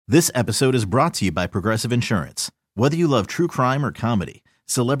This episode is brought to you by Progressive Insurance. Whether you love true crime or comedy,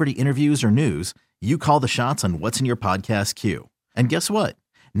 celebrity interviews or news, you call the shots on what's in your podcast queue. And guess what?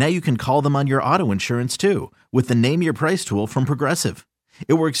 Now you can call them on your auto insurance too with the Name Your Price tool from Progressive.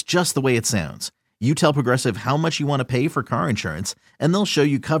 It works just the way it sounds. You tell Progressive how much you want to pay for car insurance, and they'll show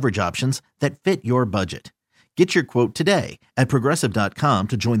you coverage options that fit your budget. Get your quote today at Progressive.com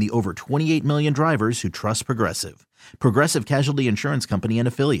to join the over 28 million drivers who trust Progressive. Progressive Casualty Insurance Company and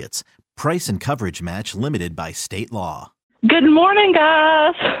Affiliates. Price and coverage match limited by state law. Good morning,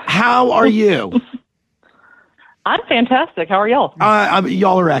 guys. How are you? I'm fantastic. How are y'all?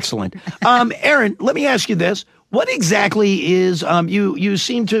 Y'all are excellent. Aaron, let me ask you this. What exactly is, you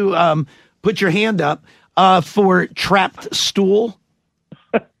seem to put your hand up for trapped stool?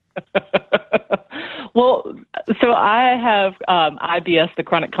 Well, so I have IBS, the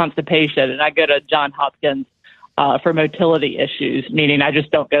chronic constipation, and I go to Johns Hopkins for motility issues, meaning I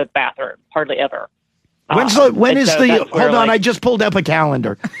just don't go to the bathroom hardly ever. Hold on, I just pulled up a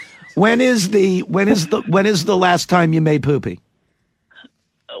calendar. When is the last time you made poopy?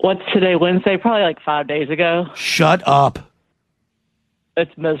 What's today, Wednesday? Probably like 5 days ago. Shut up.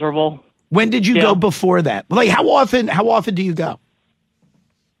 It's miserable. When did you go before that? Like how often do you go?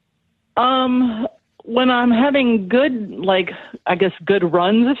 When I'm having good, good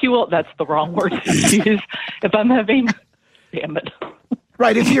runs, if you will. That's the wrong word to use. If I'm having, damn it.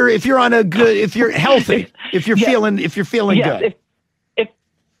 Right. If you're healthy, if you're feeling good.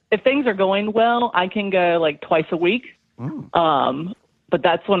 If things are going well, I can go like twice a week. But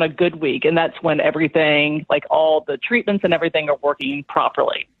that's on a good week, and that's when everything, like all the treatments and everything, are working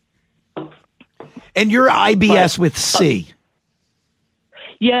properly. And you're IBS with C.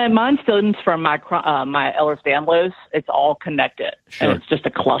 Yeah, mine stems from my Ehlers-Danlos. It's all connected, and it's just a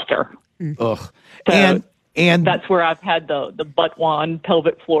cluster. Ugh. So and that's where I've had the butt wand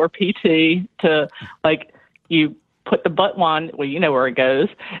pelvic floor PT to, like, you put the butt wand, well, you know where it goes,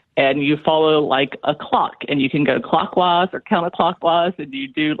 and you follow like a clock, and you can go clockwise or counterclockwise, and you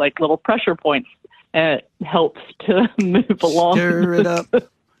do like little pressure points, and it helps to move along. Stir it up.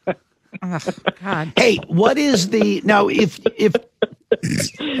 Oh, God. Hey, what is if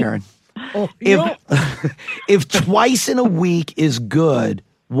Aaron, if twice in a week is good,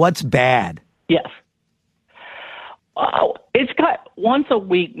 what's bad? Yes. It's got once a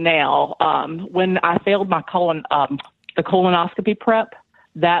week now. When I failed my the colonoscopy prep,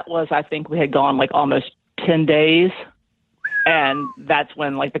 that was, I think we had gone like almost 10 days. And that's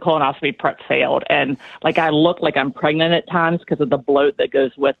when like the colonoscopy prep failed. And like I look like I'm pregnant at times because of the bloat that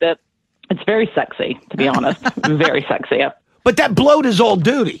goes with it. It's very sexy, to be honest. Very sexy. But that bloat is all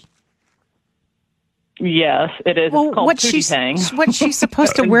duty. Yes, it is. Well, it's called what's she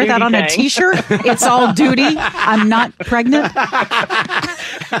supposed to wear that on a T-shirt? It's all duty. I'm not pregnant.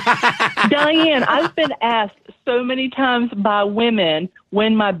 Diane, I've been asked so many times by women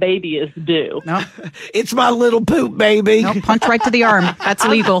when my baby is due. No, it's my little poop baby. no, punch right to the arm. That's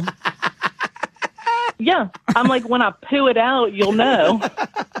legal. Yeah, I'm like, when I poo it out, you'll know.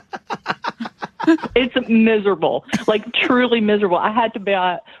 It's miserable, like truly miserable. I had to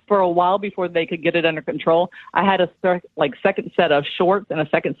buy for a while before they could get it under control. I had a second set of shorts and a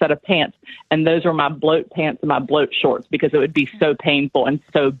second set of pants, and those were my bloat pants and my bloat shorts because it would be so painful and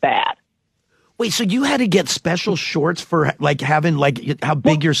so bad. Wait, so you had to get special shorts for like having how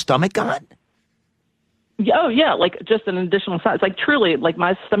big your stomach got? Oh, yeah, like just an additional size. Like truly, like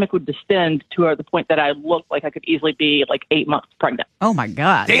my stomach would distend to the point that I looked like I could easily be like 8 months pregnant. Oh, my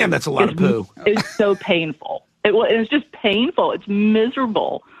God. Damn, that's a lot of poo. It's so painful. It's just painful. It's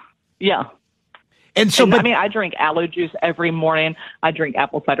miserable. Yeah. And so, I drink aloe juice every morning. I drink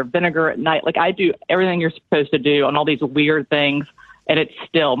apple cider vinegar at night. Like I do everything you're supposed to do on all these weird things. And it's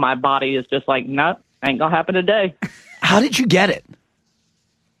still, my body is just like, nope, ain't going to happen today. How did you get it?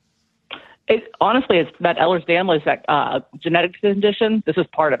 Honestly, it's that Ehlers-Danlos genetic condition. This is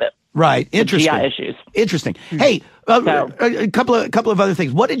part of it. Right. Interesting. GI issues. Interesting. Hey, a couple of other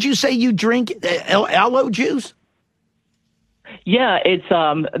things. What did you say you drink? Aloe juice? Yeah, it's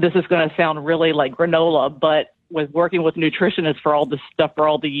this is going to sound really like granola, but with working with nutritionists for all this stuff for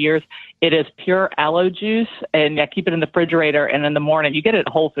all the years, it is pure aloe juice, and I keep it in the refrigerator. And in the morning, you get it at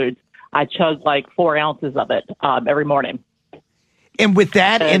Whole Foods. I chug like 4 ounces of it every morning. And with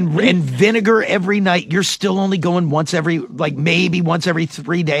that and vinegar every night, you're still only going maybe once every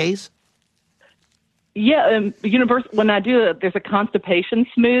 3 days? Yeah, when I do it, there's a constipation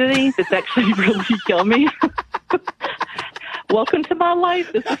smoothie that's actually really yummy. Welcome to my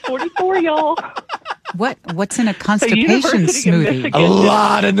life. This is 44, y'all. What's in a constipation smoothie? A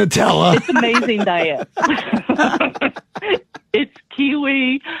lot of Nutella. It's amazing diet. It's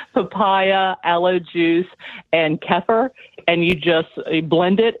kiwi, papaya, aloe juice, and kefir, and you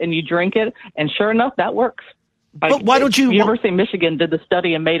blend it and you drink it, and sure enough, that works. But why don't you? University of Michigan did the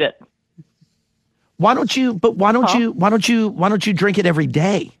study and made it. Why don't you drink it every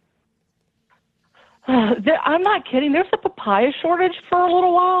day? I'm not kidding. There's a papaya shortage for a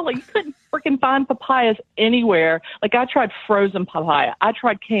little while. Like, you couldn't freaking find papayas anywhere. Like, I tried frozen papaya. I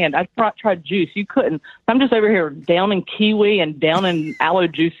tried canned. I tried juice. You couldn't. I'm just over here downing kiwi and downing aloe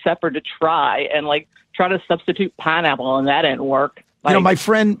juice separate to try to substitute pineapple, and that didn't work. Like, my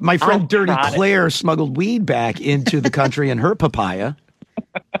friend Dirty Claire smuggled weed back into the country in her papaya.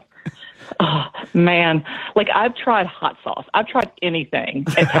 Oh, man, I've tried hot sauce. I've tried anything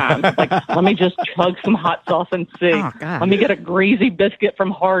at times. Let me just chug some hot sauce and see. Oh, God. Let me get a greasy biscuit from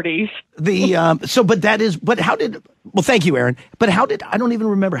Hardee's. Thank you, Aaron. But I don't even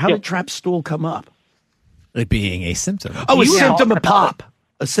remember, how did trap stool come up? It being a symptom. Oh, a symptom of pop.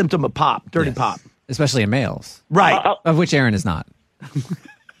 A symptom of pop, dirty pop. Especially in males. Right. Of which Aaron is not.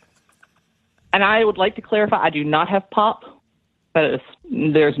 And I would like to clarify, I do not have pop. But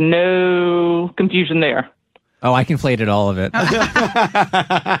there's no confusion there. Oh, I conflated all of it.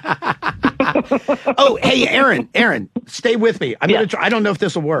 Oh, hey, Aaron, stay with me. I'm gonna try. I don't know if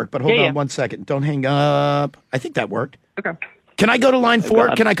this will work, but hold on 1 second. Don't hang up. I think that worked. Okay. Can I go to line 4?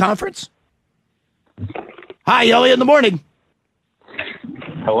 God. Can I conference? Hi, Ellie in the morning.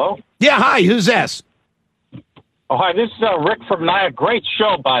 Hello? Yeah, hi. Who's this? Oh, hi, this is Rick from Naya. Great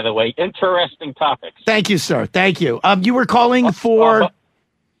show, by the way. Interesting topics. Thank you, sir. Thank you. You were calling for...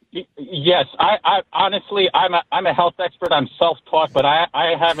 Yes, I honestly, I'm a health expert. I'm self-taught, but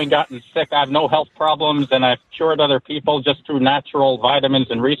I haven't gotten sick. I have no health problems, and I've cured other people just through natural vitamins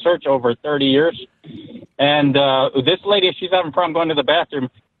and research over 30 years. And this lady, if she's having a problem going to the bathroom,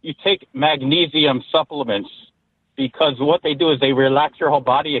 you take magnesium supplements, because what they do is they relax your whole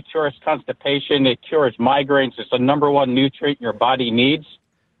body. It cures constipation. It cures migraines. It's the number one nutrient your body needs.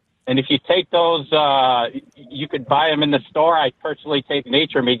 And if you take those, you could buy them in the store. I personally take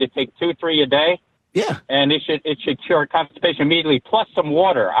Nature Made to take 2-3 a day. Yeah. And it should cure constipation immediately, plus some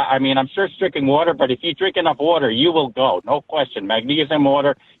water. I mean, I'm sure it's drinking water, but if you drink enough water, you will go. No question. Magnesium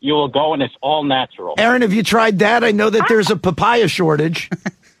water, you will go, and it's all natural. Aaron, have you tried that? I know that there's a papaya shortage.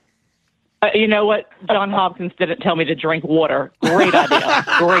 You know what? John Hopkins didn't tell me to drink water. Great idea.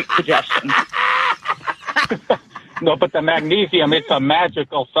 Great suggestion. No, but the magnesium, it's a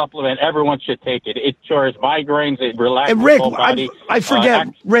magical supplement. Everyone should take it. It cures migraines. It relaxes And Rick, the whole body. I forget.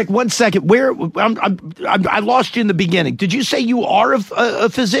 Rick, 1 second. Where I lost you in the beginning. Did you say you are a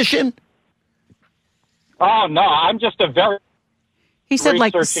physician? Oh, no, I'm just a very... He said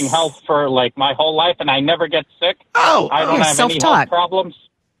researching health for my whole life, and I never get sick. Oh, I don't have any health problems.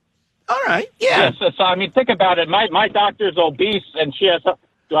 All right. Yeah. Yes. So I mean, think about it. My doctor's obese, and she has.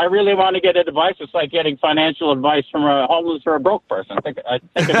 Do I really want to get advice? It's like getting financial advice from a homeless or a broke person. Think of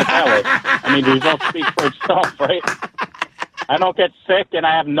it that way. I mean, the results speak for itself, right? I don't get sick, and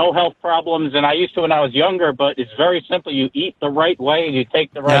I have no health problems, and I used to when I was younger. But it's very simple. You eat the right way, and you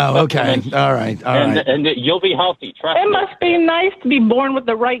take the right supplements. Okay. All right. And you'll be healthy. Trust me. It must be nice to be born with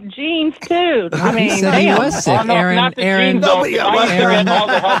the right genes, too. I mean, he said he was sick. Oh, no, Aaron, not the Aaron. genes, though. I used to get all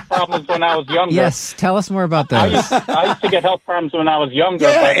the health problems when I was younger. Yes, tell us more about those. I used to get health problems when I was younger,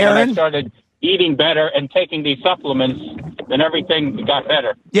 but when I started eating better and taking these supplements, then everything got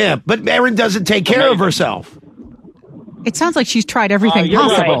better. Yeah, but Aaron doesn't take care of herself. It sounds like she's tried everything You're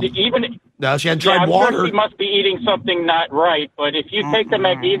possible. Right. No, she hadn't tried I'm water. Sure she must be eating something not right. But if you take the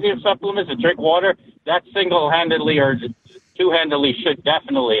magnesium supplements and drink water, that single-handedly or two-handedly should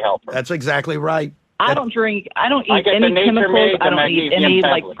definitely help her. That's exactly right. I don't eat get any the Nature chemicals. Made, I don't eat any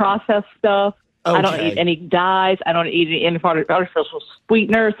tablet. processed stuff. Okay. I don't eat any dyes. I don't eat any artificial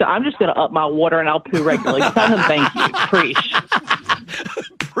sweeteners. So I'm just going to up my water and I'll poo regularly. Tell him thank you.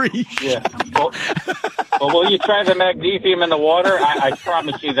 Preach. Yeah. Well, will you try the magnesium in the water? I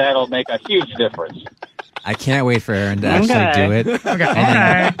promise you that'll make a huge difference. I can't wait for Aaron to actually do it and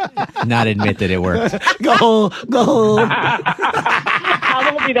then not admit that it worked. Go.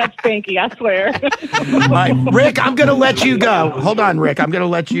 I won't be that spanky, I swear. All right, Rick, I'm going to let you go. Hold on, Rick. I'm going to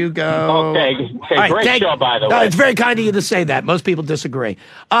let you go. Okay. Right, Great show, by the way. No, it's very kind of you to say that. Most people disagree.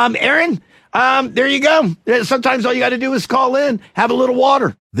 Aaron, there you go. Sometimes all you got to do is call in, have a little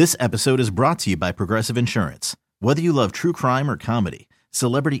water. This episode is brought to you by Progressive Insurance. Whether you love true crime or comedy,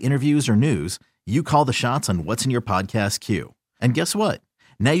 celebrity interviews or news, you call the shots on what's in your podcast queue. And guess what?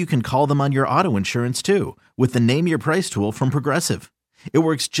 Now you can call them on your auto insurance too with the Name Your Price tool from Progressive. It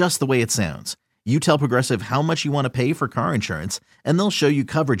works just the way it sounds. You tell Progressive how much you want to pay for car insurance, and they'll show you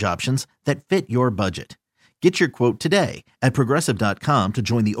coverage options that fit your budget. Get your quote today at Progressive.com to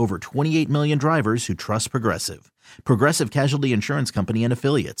join the over 28 million drivers who trust Progressive. Progressive Casualty Insurance Company and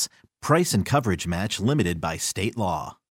Affiliates. Price and coverage match limited by state law.